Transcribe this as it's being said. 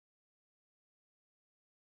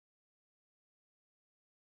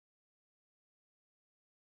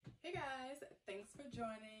Hey guys, thanks for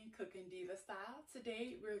joining Cooking Diva Style.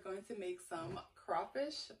 Today we're going to make some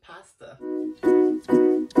crawfish pasta.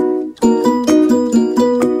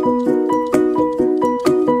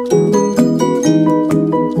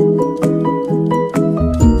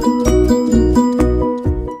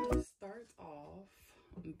 Start off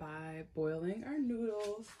by boiling our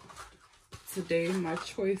noodles. Today my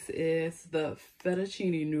choice is the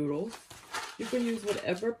fettuccine noodles. You can use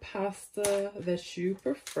whatever pasta that you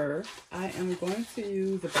prefer. I am going to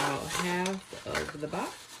use about half of the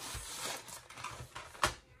box.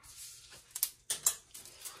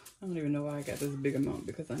 I don't even know why I got this big amount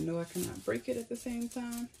because I know I cannot break it at the same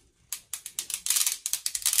time.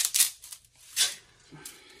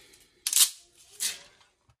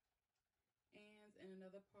 And in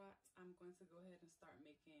another pot, I'm going to go ahead and start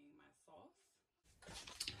making my sauce.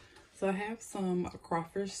 So I have some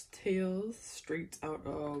crawfish tails straight out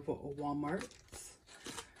of Walmart.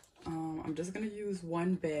 I'm just gonna use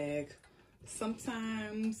one bag.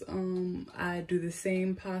 Sometimes I do the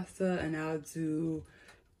same pasta and I'll do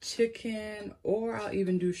chicken, or I'll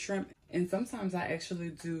even do shrimp. And sometimes I actually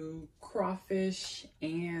do crawfish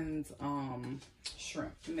and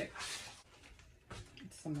shrimp mix.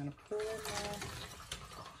 So I'm gonna pour it out.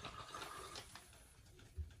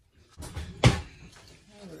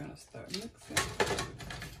 We're gonna start mixing.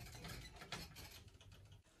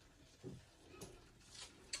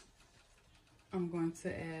 I'm going to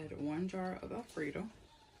add 1 jar of Alfredo.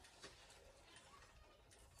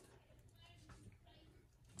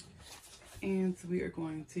 And we are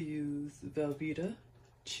going to use Velveeta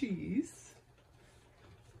cheese.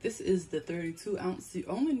 This is the 32 ounce. You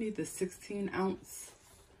only need the 16 ounce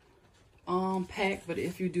pack, but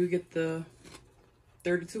if you do get the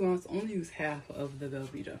 32 ounce, only use half of the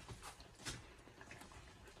Velveeta.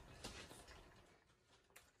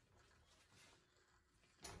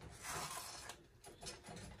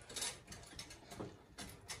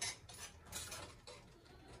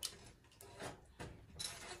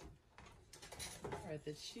 Alright,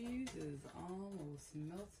 the cheese is almost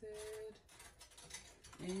melted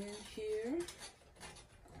in here.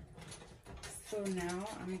 So now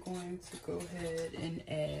I'm going to go ahead and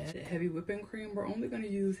add heavy whipping cream. We're only going to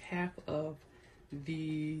use half of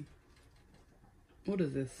the, what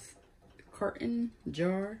is this? Carton,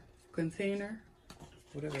 jar, container,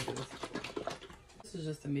 whatever it is. This is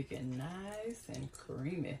just to make it nice and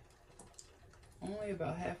creamy. Only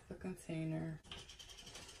about half the container.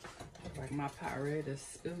 Like my pot ready to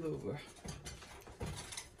spill over.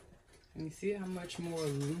 And you see how much more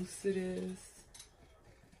loose it is?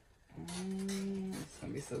 It's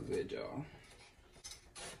gonna be so good, y'all.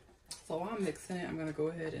 So while I'm mixing it, I'm gonna go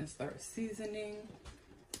ahead and start seasoning.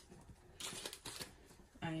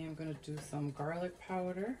 I am gonna do some garlic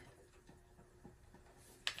powder.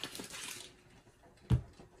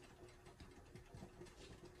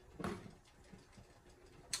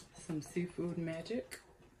 Some seafood magic.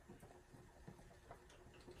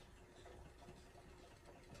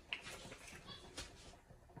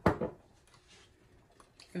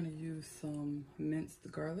 Gonna use some minced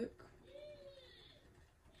garlic.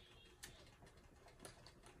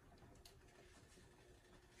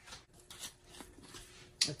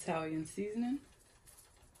 Italian seasoning.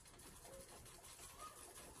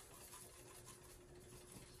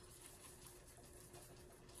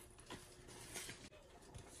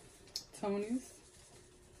 Tony's.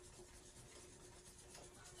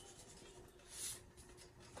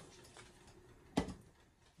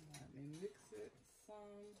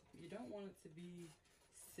 You don't want it to be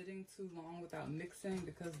sitting too long without mixing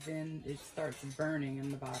because then it starts burning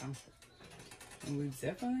in the bottom. And we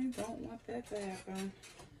definitely don't want that to happen.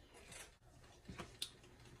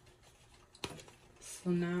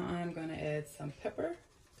 So now I'm going to add some pepper.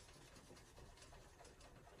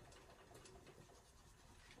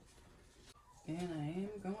 And I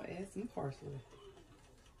am going to add some parsley.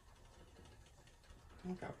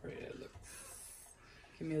 Look how pretty that looks.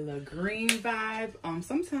 Give me a little green vibe.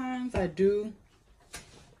 Sometimes I do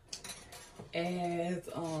add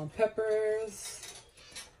peppers,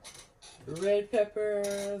 red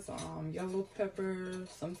peppers, yellow peppers,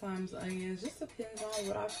 sometimes onions. Just depends on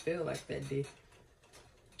what I feel like that day.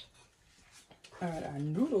 All right, our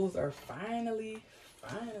noodles are finally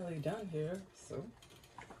done here. So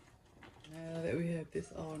now that we have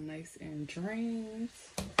this all nice and drained,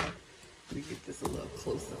 let me get this a little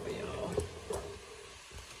closer for y'all.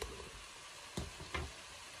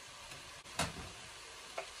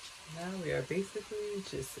 Now we are basically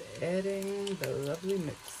just adding the lovely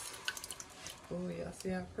mix. Oh, y'all see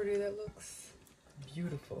how pretty that looks?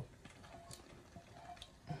 Beautiful.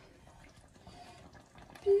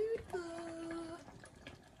 Beautiful.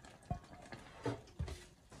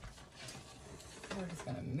 We're just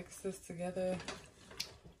gonna mix this together.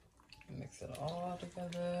 Mix it all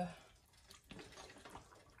together.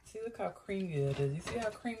 See, look how creamy it is. You see how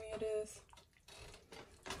creamy it is?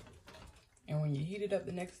 And when you heat it up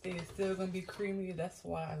the next day, it's still gonna be creamy. That's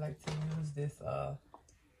why I like to use this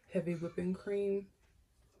heavy whipping cream.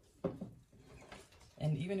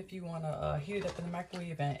 And even if you wanna heat it up in the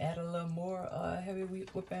microwave and add a little more heavy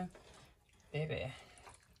whipping, baby,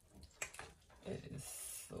 it is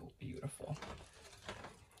so beautiful.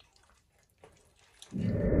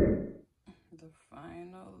 The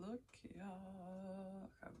final look, y'all.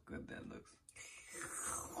 How good that looks.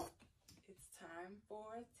 It's time for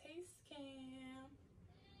a taste cam.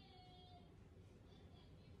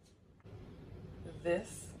 This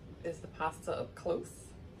is the pasta up close.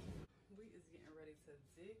 We is getting ready to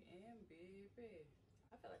dig in, baby.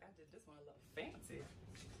 I feel like I did this one a little fancy.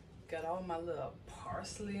 Got all my little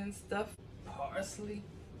parsley and stuff. Parsley.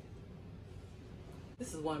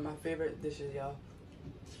 This is one of my favorite dishes, y'all.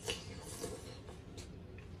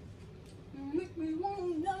 Make me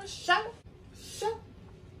wanna shout, shout.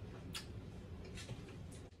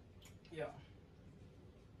 Yeah.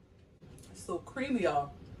 It's so creamy,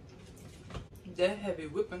 y'all. That heavy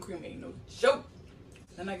whipping cream ain't no joke.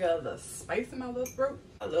 Then I got a little spice in my little throat.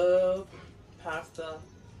 I love pasta,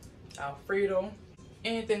 Alfredo,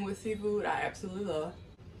 anything with seafood I absolutely love.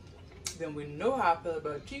 Then we know how I feel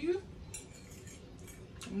about cheese.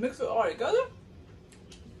 Mix it all together.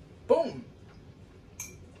 Boom.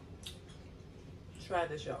 Try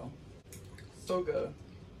this, y'all. So good.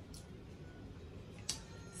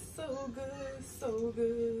 So good, so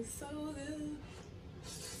good, so good.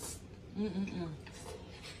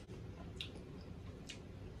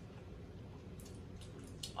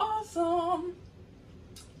 Awesome.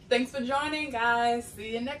 Thanks for joining, guys.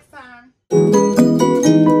 See you next time.